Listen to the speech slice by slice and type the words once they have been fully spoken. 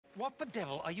What the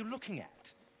devil are you looking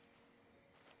at?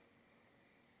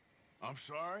 I'm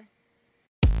sorry?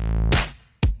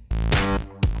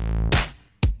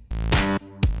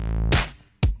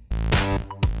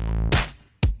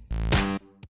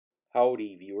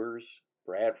 Howdy viewers,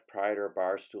 Brad, proprietor of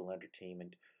Barstool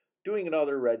Entertainment, doing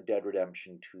another Red Dead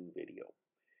Redemption 2 video.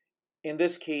 In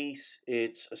this case,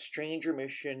 it's a stranger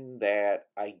mission that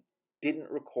I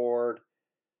didn't record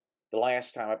the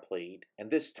last time I played, and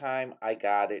this time I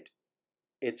got it.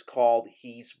 It's called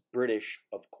He's British,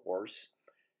 of course,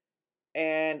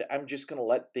 and I'm just going to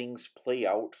let things play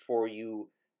out for you,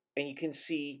 and you can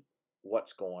see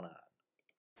what's going on.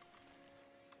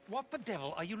 What the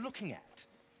devil are you looking at?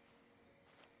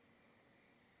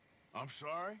 I'm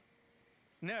sorry?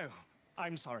 No,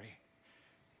 I'm sorry.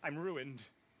 I'm ruined.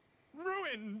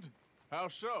 Ruined! How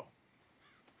so?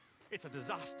 It's a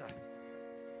disaster.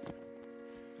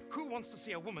 Who wants to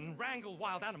see a woman wrangle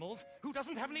wild animals who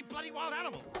doesn't have any bloody wild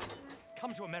animals?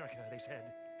 Come to America, they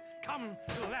said. Come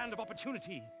to the land of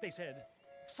opportunity, they said.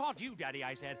 Sod you, Daddy,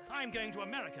 I said. I'm going to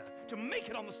America to make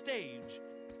it on the stage.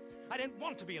 I don't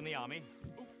want to be in the army.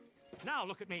 Ooh, now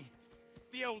look at me.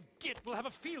 The old git will have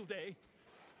a field day.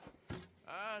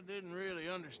 I didn't really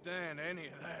understand any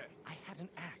of that. I had an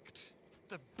act.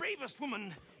 The bravest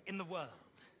woman in the world.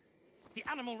 The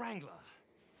animal wrangler.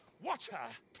 Watch her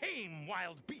tame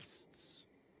wild beasts.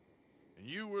 And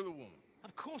you were the woman.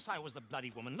 Of course I was the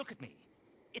bloody woman. Look at me.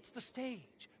 It's the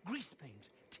stage. Grease paint.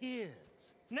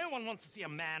 Tears. No one wants to see a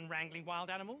man wrangling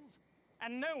wild animals.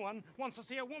 And no one wants to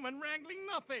see a woman wrangling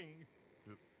nothing.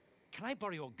 Can I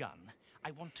borrow your gun?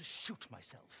 I want to shoot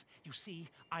myself. You see,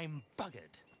 I'm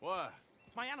buggered. Why?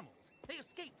 My animals, they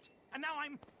escaped. And now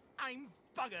I'm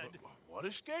buggered. What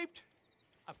escaped?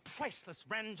 A priceless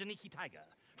Ranjaniki tiger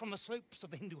from the slopes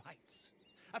of the Hindu Heights.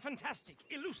 A fantastic,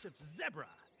 elusive zebra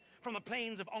from the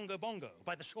plains of Ongo Bongo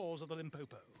by the shores of the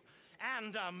Limpopo.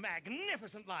 And a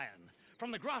magnificent lion from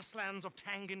the grasslands of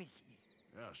Tanganyika.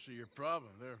 Yeah, I see your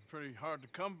problem. They're pretty hard to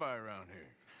come by around here.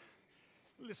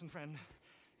 Listen, friend,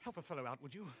 help a fellow out,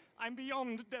 would you? I'm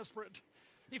beyond desperate.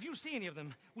 If you see any of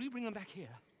them, will you bring them back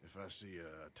here? If I see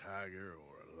a tiger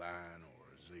or a lion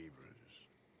or a zebra just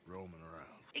roaming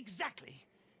around. Exactly.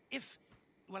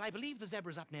 Well, I believe the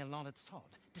zebra's up near Larned Sod.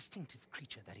 Distinctive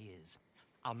creature that he is.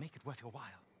 I'll make it worth your while.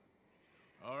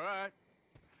 All right,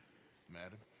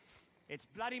 madam. It's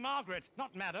bloody Margaret,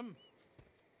 not madam.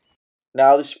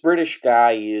 Now, this British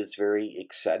guy is very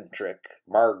eccentric.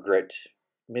 Margaret,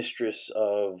 mistress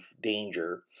of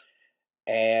danger.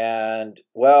 And,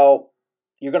 well,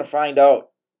 you're going to find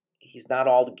out he's not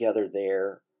altogether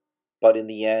there. But in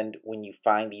the end, when you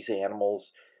find these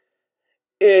animals,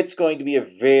 it's going to be a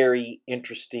very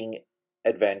interesting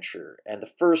adventure. And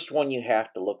the first one you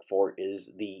have to look for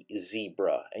is the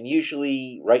zebra. And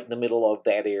usually right in the middle of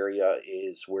that area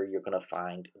is where you're going to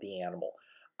find the animal.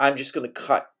 I'm just going to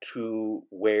cut to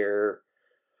where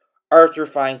Arthur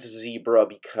finds a zebra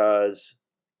because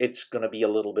it's going to be a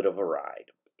little bit of a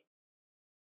ride.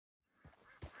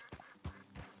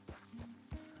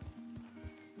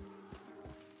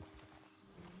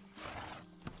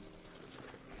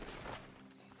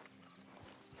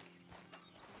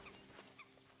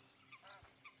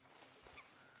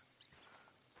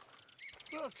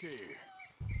 Look here.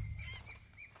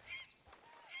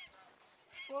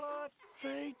 What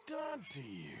they done to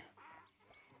you?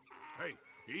 Hey,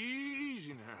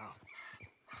 easy now.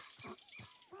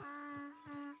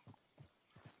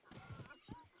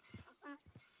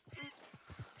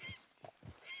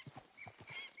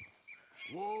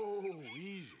 Whoa,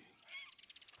 easy.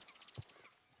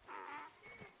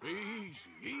 Easy,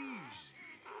 easy.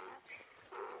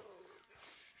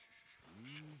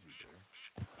 Easy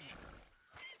there.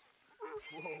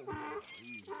 Whoa,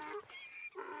 easy.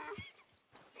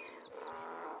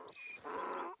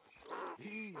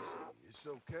 Easy, it's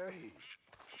okay.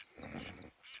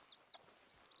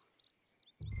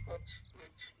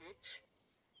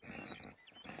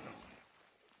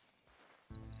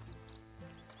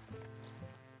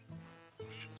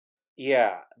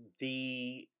 Yeah,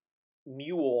 the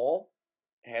mule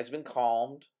has been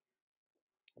calmed,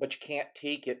 but you can't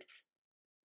take it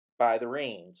by the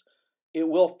reins. It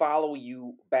will follow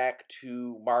you back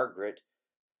to Margaret,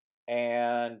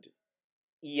 and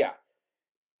yeah,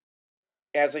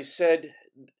 as I said,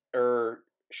 or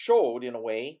showed in a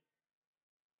way,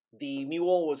 the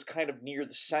mule was kind of near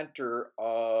the center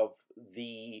of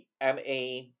the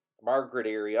M.A. Margaret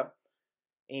area,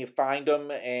 and you find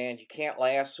them, and you can't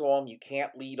lasso them, you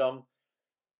can't lead them,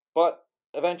 but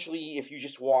eventually, if you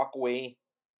just walk away,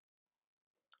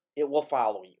 it will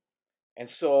follow you. And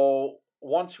so,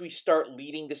 once we start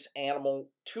leading this animal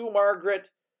to Margaret,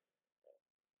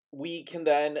 we can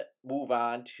then move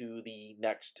on to the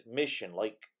next mission.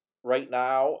 Like right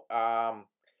now,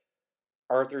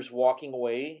 Arthur's walking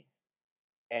away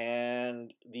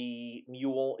and the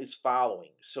mule is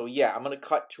following. So yeah, I'm going to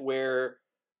cut to where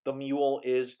the mule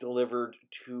is delivered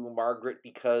to Margaret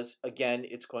because, again,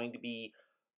 it's going to be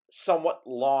somewhat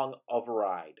long of a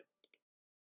ride.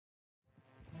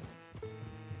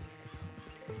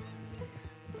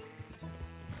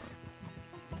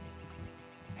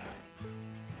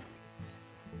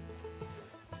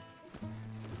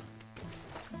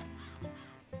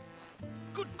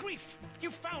 Good grief!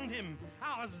 You found him!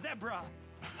 Our zebra!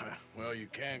 Well, you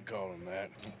can call him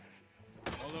that.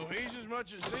 Although he's as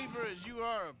much a zebra as you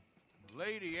are a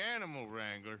lady animal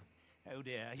wrangler. Oh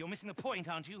dear, you're missing the point,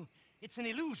 aren't you? It's an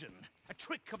illusion, a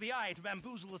trick of the eye to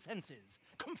bamboozle the senses,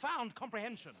 confound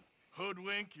comprehension.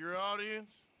 Hoodwink your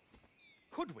audience?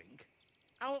 Hoodwink?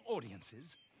 Our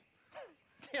audiences?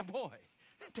 Dear boy,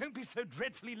 don't be so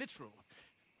dreadfully literal.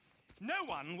 No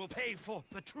one will pay for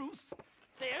the truth.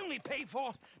 They only pay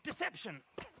for deception.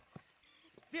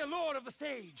 The allure of the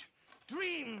stage,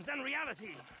 dreams and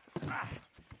reality.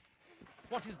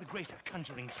 What is the greater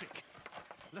conjuring trick?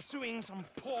 Lassoing some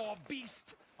poor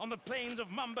beast on the plains of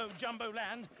mumbo-jumbo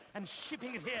land and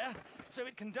shipping it here so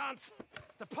it can dance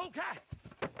the polka?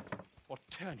 Or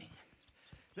turning,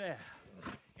 there,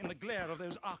 in the glare of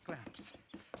those arc lamps,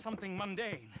 something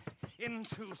mundane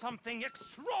into something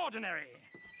extraordinary?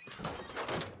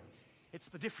 It's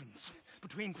the difference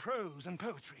between prose and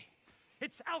poetry.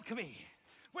 It's alchemy.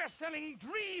 We're selling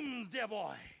dreams, dear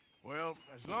boy. Well,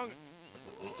 as long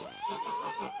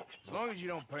as you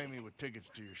don't pay me with tickets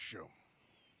to your show.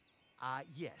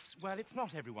 Yes. Well, it's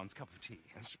not everyone's cup of tea.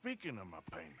 And speaking of my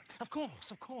payment... Of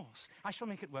course. I shall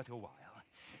make it worth your while.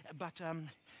 But,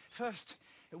 first,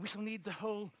 we shall need the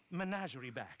whole menagerie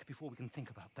back before we can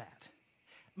think about that.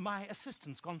 My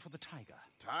assistant's gone for the tiger.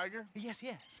 Tiger? Yes.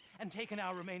 And taken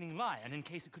our remaining lion in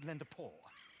case it could lend a paw.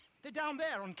 They're down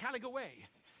there on Caliga Way.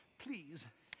 Please,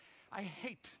 I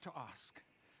hate to ask.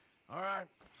 All right,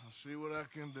 I'll see what I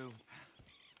can do.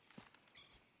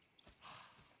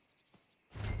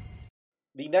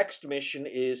 The next mission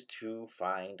is to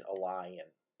find a lion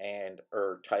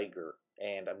or tiger,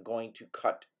 and I'm going to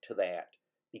cut to that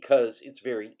because it's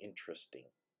very interesting.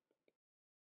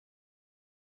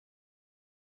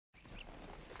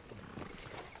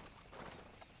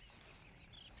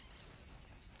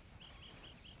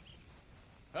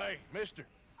 Hey, mister.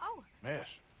 Oh,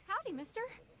 Miss, howdy, mister.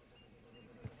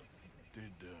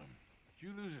 did you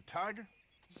lose a tiger?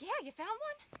 Yeah, you found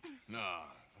one? Nah,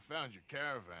 I found your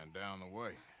caravan down the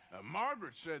way.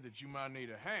 Margaret said that you might need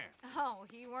a hand. Oh,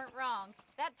 you weren't wrong.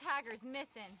 That tiger's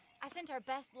missing. I sent our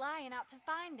best lion out to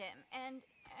find him, and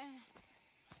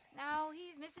now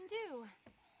he's missing too.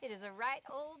 It is a right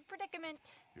old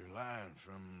predicament. Your lion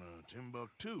from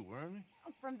Timbuktu, weren't he?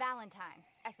 From Valentine,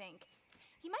 I think.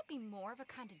 He might be more of a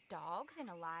kind of dog than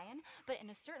a lion, but in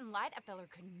a certain light, a feller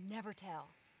could never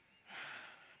tell.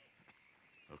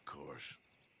 Of course.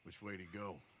 Which way to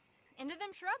go? Into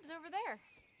them shrubs over there.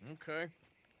 Okay.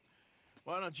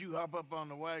 Why don't you hop up on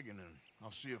the wagon and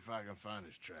I'll see if I can find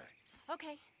his track.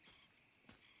 Okay.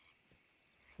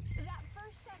 That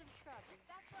first set of shrubs,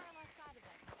 that's where I lost sight of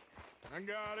him. I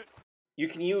got it. You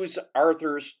can use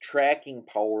Arthur's tracking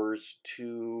powers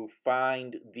to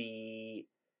find the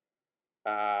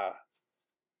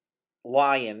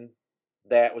lion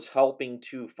that was helping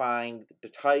to find the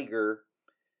tiger.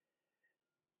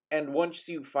 And once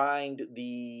you find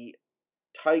the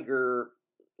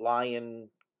tiger-lion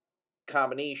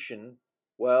combination,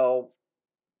 well,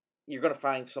 you're going to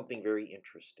find something very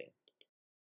interesting.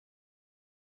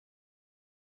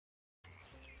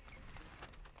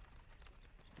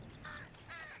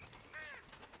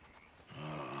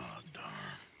 Oh,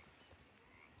 darn.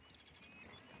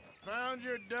 Found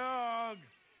your dog.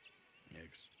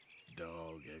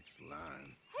 Ex-dog,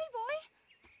 ex-lion. Hey, boy!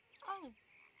 Oh,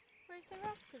 where's the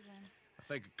rest of them? I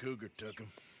think a cougar took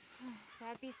him.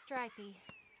 That'd be Stripey.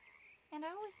 And I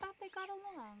always thought they got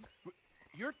along.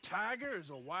 Your tiger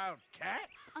is a wild cat?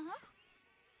 Uh-huh.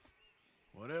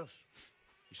 What else?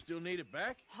 You still need it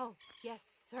back? Oh, yes,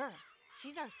 sir.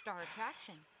 She's our star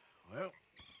attraction. Well,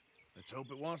 let's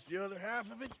hope it wants the other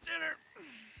half of its dinner.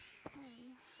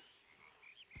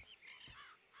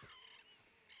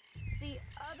 The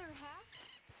other half?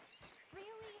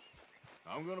 Really?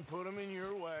 I'm gonna put him in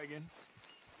your wagon.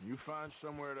 You find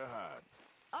somewhere to hide.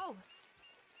 Oh.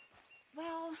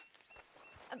 Well,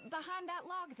 behind that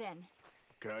log, then.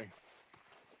 Okay.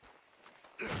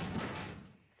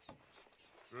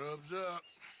 Scrubs up.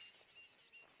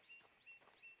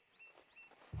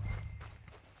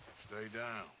 Stay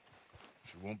down.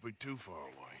 She won't be too far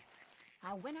away.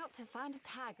 I went out to find a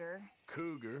tiger,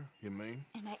 Cougar, you mean?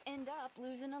 and I end up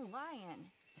losing a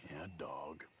lion. Yeah,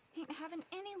 dog. Ain't having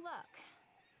any luck.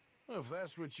 Well, if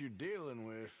that's what you're dealing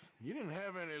with, you didn't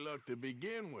have any luck to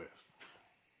begin with.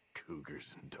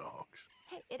 Cougars and dogs.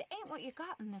 Hey, it ain't what you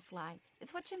got in this life.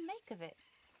 It's what you make of it.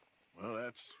 Well,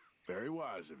 that's very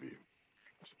wise of you.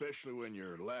 Especially when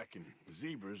you're lacking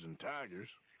zebras and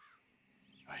tigers.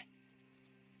 Hey,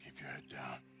 keep your head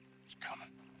down. It's coming.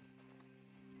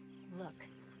 Look,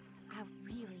 I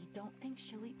really don't think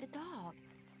she'll eat the dog.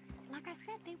 Like I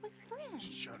said, they was friends.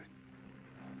 Shut it.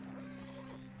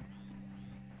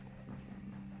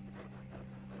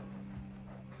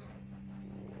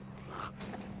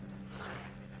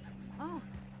 Oh,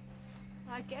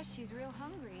 I guess she's real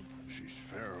hungry. She's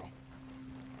feral.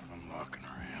 I'm locking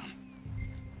her in.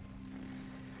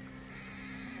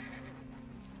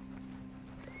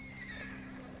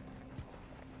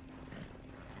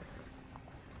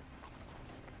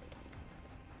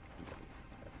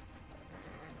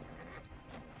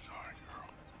 Sorry, girl.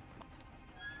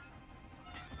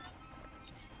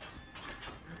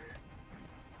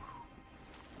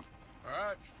 All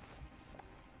right.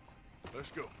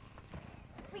 Let's go.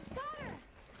 We got her!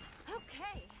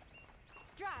 Okay.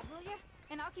 Drive, will you?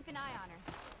 And I'll keep an eye on her.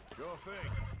 Sure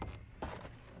thing.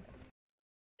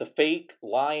 The fake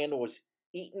lion was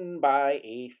eaten by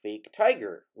a fake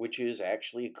tiger, which is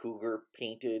actually a cougar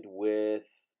painted with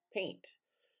paint.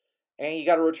 And you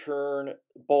got to return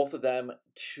both of them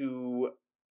to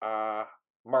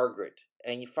Margaret.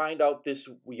 And you find out this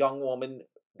young woman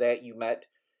that you met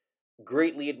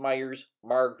greatly admires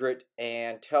Margaret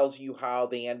and tells you how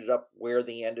they ended up where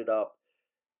they ended up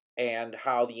and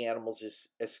how the animals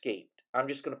escaped. I'm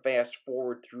just going to fast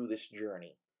forward through this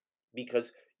journey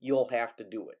because you'll have to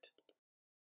do it.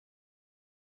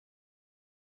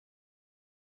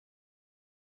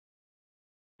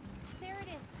 There it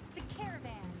is, the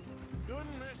caravan.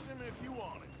 Couldn't miss him if you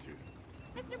wanted to.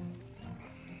 Mr.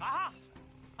 Aha!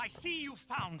 I see you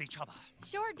found each other.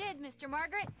 Sure did, Mr.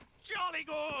 Margaret. Jolly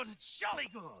good, jolly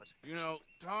good. You know,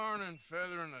 tarring and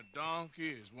feathering a donkey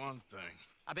is one thing.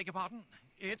 I beg your pardon?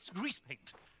 It's grease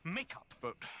paint, makeup.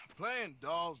 But playing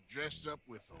dolls dressed up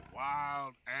with a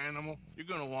wild animal, you're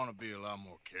gonna want to be a lot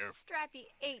more careful. Strappy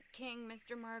ate King,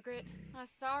 Mr. Margaret. I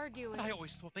saw her do it. I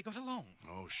always thought they got along.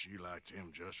 Oh, she liked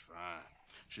him just fine.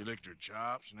 She licked her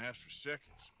chops and asked for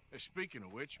seconds. Hey, speaking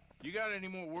of which, you got any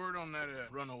more word on that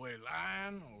runaway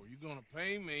lion, or you gonna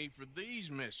pay me for these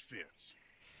misfits?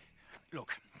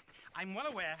 Look, I'm well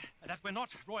aware that we're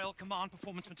not Royal Command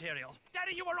performance material.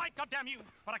 Daddy, you were right, goddamn you!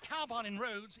 But a cow barn in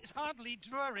Rhodes is hardly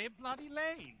Drury Bloody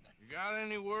Lane. You got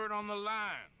any word on the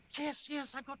lion?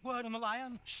 Yes, I've got word on the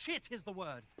lion. Shit is the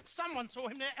word. Someone saw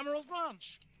him near Emerald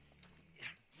Ranch.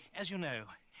 As you know,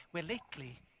 we're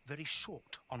lately very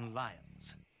short on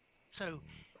lions. So,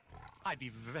 I'd be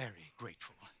very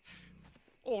grateful.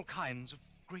 All kinds of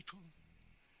grateful.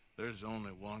 There's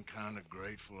only one kind of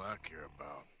grateful I care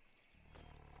about.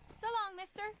 So long,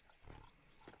 mister.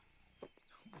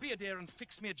 Be a dear and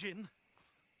fix me a gin.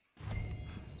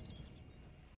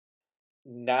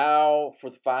 Now for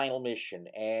the final mission,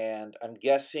 and I'm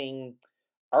guessing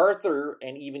Arthur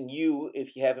and even you,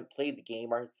 if you haven't played the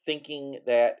game, are thinking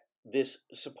that this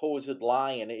supposed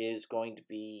lion is going to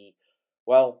be,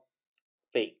 well,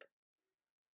 fake.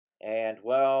 And,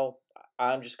 well,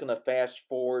 I'm just going to fast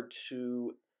forward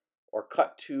to, or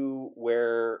cut to,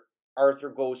 where Arthur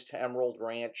goes to Emerald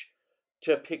Ranch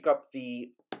to pick up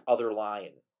the other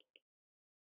lion.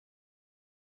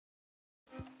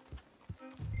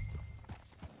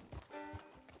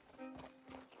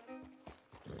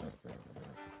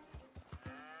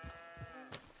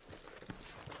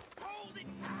 Hold it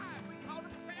tight! We caught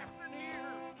him trapped in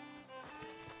here!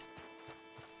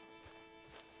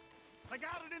 I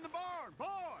got it in the barn, boy!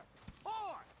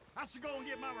 I should go and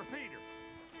get my repeater.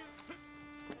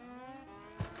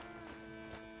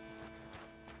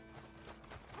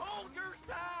 Hold your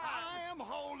side! I am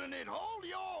holding it. Hold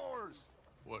yours!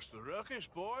 What's the ruckus,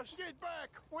 boys? Get back!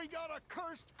 We got a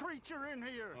cursed creature in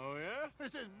here. Oh, yeah?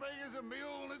 It's as big as a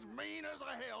mule and as mean as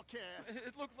a hellcat.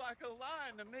 It looks like a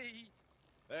lion to me.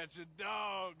 That's a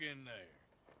dog in there.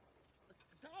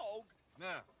 Dog?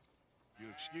 Now, if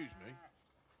you'll excuse me.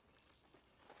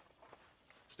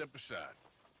 Step aside.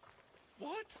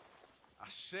 What? I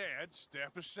said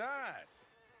step aside.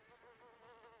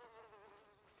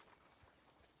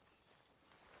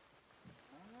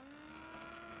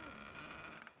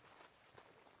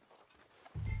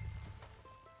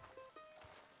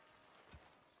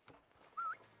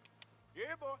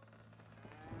 Yeah, boy.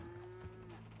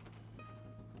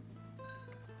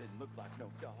 Didn't look like no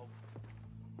dog.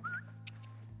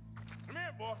 Come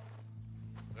here, boy.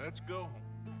 Let's go.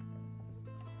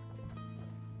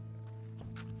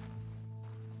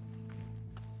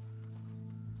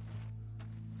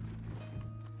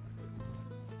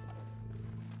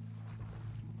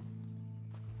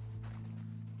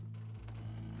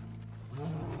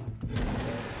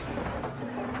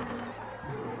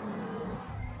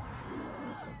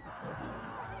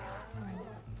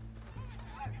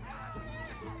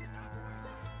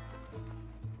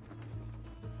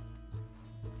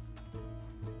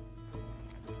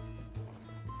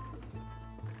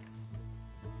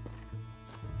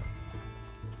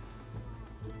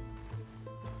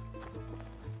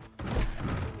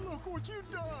 Look what you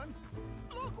done!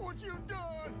 Look what you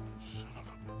done! Son of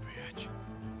a bitch.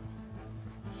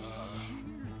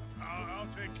 I'll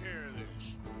take care of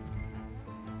this.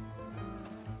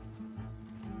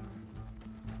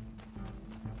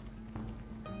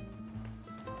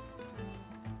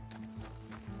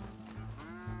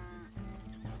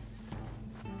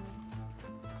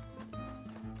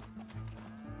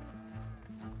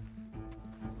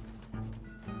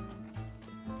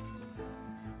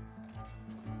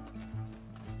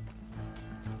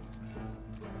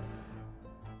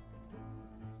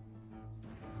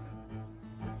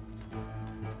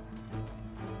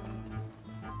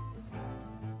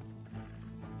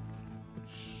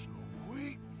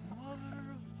 Sweet mother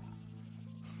of...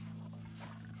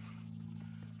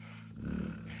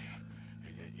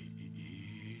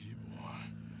 Easy, boy.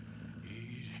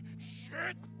 Easy.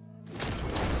 Shit!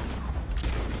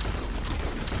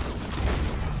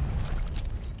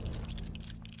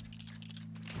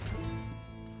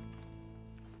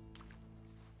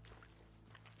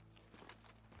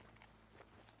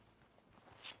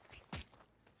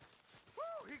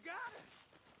 Woo, he got it!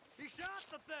 He shot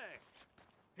the thing!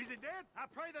 Is he dead? I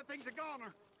pray that thing's a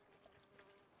goner.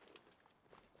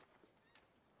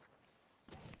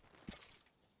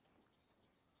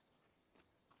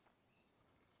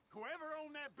 Whoever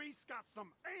owned that beast's got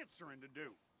some answering to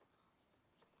do.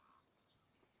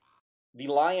 The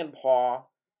lion paw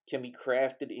can be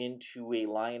crafted into a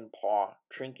lion paw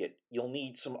trinket. You'll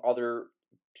need some other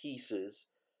pieces.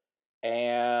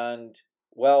 And,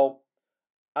 well,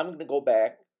 I'm going to go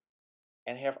back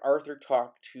and have Arthur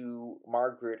talk to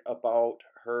Margaret about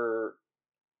her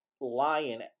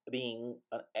lion being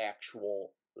an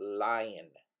actual lion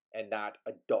and not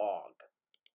a dog.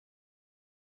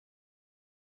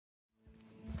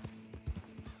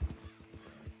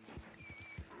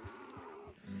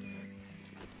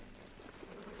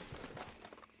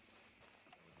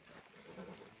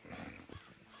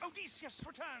 Odysseus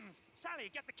returns.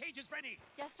 Sally, get the cages ready.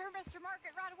 Yes, sir, Mr.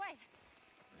 Market, right away.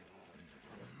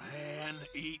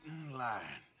 Man-eating lion.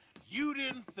 You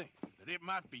didn't think that it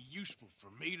might be useful for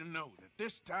me to know that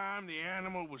this time the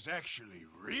animal was actually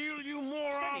real, you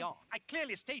moron? Steady on. I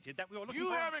clearly stated that we were looking You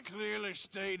for... haven't clearly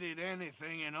stated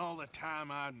anything in all the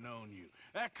time I've known you.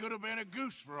 That could have been a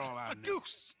goose for all I A knew.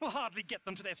 goose will hardly get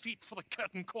them to their feet for the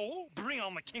curtain call. Bring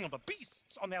on the king of the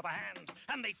beasts, on the other hand,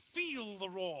 and they feel the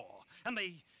roar. And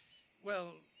they,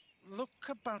 well, look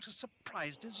about as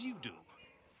surprised as you do.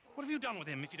 What have you done with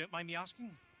him, if you don't mind me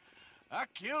asking? I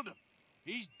killed him.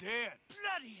 He's dead.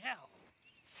 Bloody hell!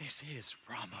 This is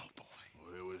Ramo, boy.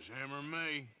 Well, it was him or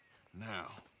me. Now,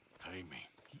 pay me.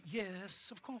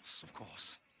 Yes, of course, of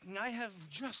course. I have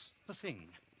just the thing.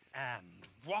 And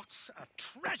what a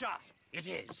treasure it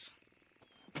is!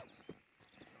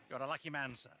 You're a lucky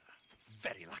man, sir.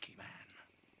 Very lucky man.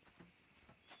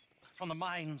 From the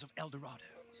mines of El Dorado,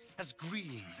 as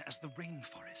green as the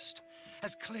rainforest,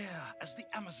 as clear as the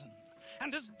Amazon,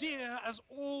 and as dear as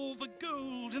all the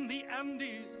gold in the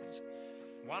Andes.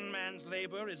 One man's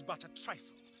labor is but a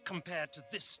trifle compared to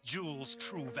this jewel's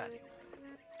true value.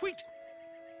 Wait!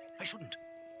 I shouldn't.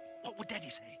 What would Daddy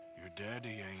say? Your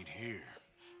daddy ain't here,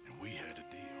 and we had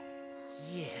a deal.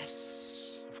 Yes,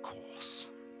 of course.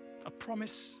 A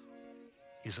promise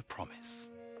is a promise.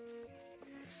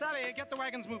 Sally, get the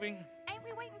wagons moving. Ain't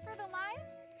we waiting for the lion?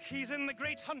 He's in the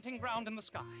great hunting ground in the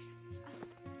sky.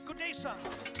 Good day, sir,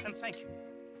 and thank you.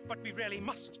 But we really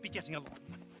must be getting along.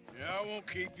 Yeah, I won't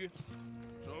keep you.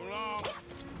 So long.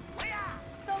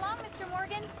 So long, Mr.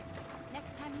 Morgan.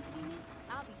 Next time you see me,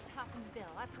 I'll be topping the bill,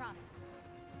 I promise.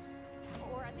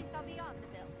 Or at least I'll be on the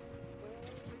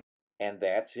bill. And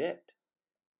that's it.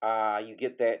 You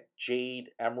get that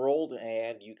jade emerald,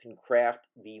 and you can craft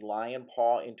the lion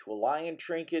paw into a lion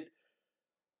trinket.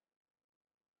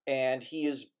 And he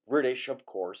is British, of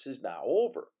course, is now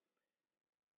over.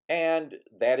 And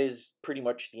that is pretty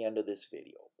much the end of this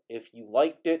video. If you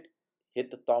liked it, hit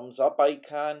the thumbs up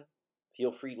icon.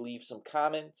 Feel free to leave some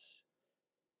comments.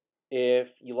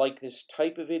 If you like this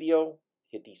type of video,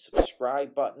 hit the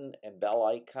subscribe button and bell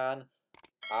icon.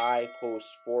 I post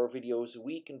 4 videos a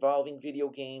week involving video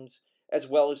games, as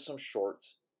well as some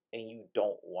shorts, and you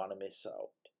don't want to miss out.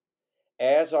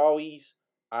 As always,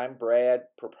 I'm Brad,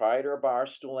 proprietor of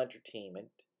Barstool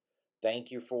Entertainment.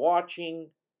 Thank you for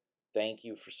watching, thank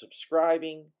you for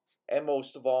subscribing, and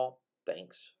most of all,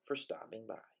 thanks for stopping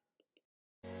by.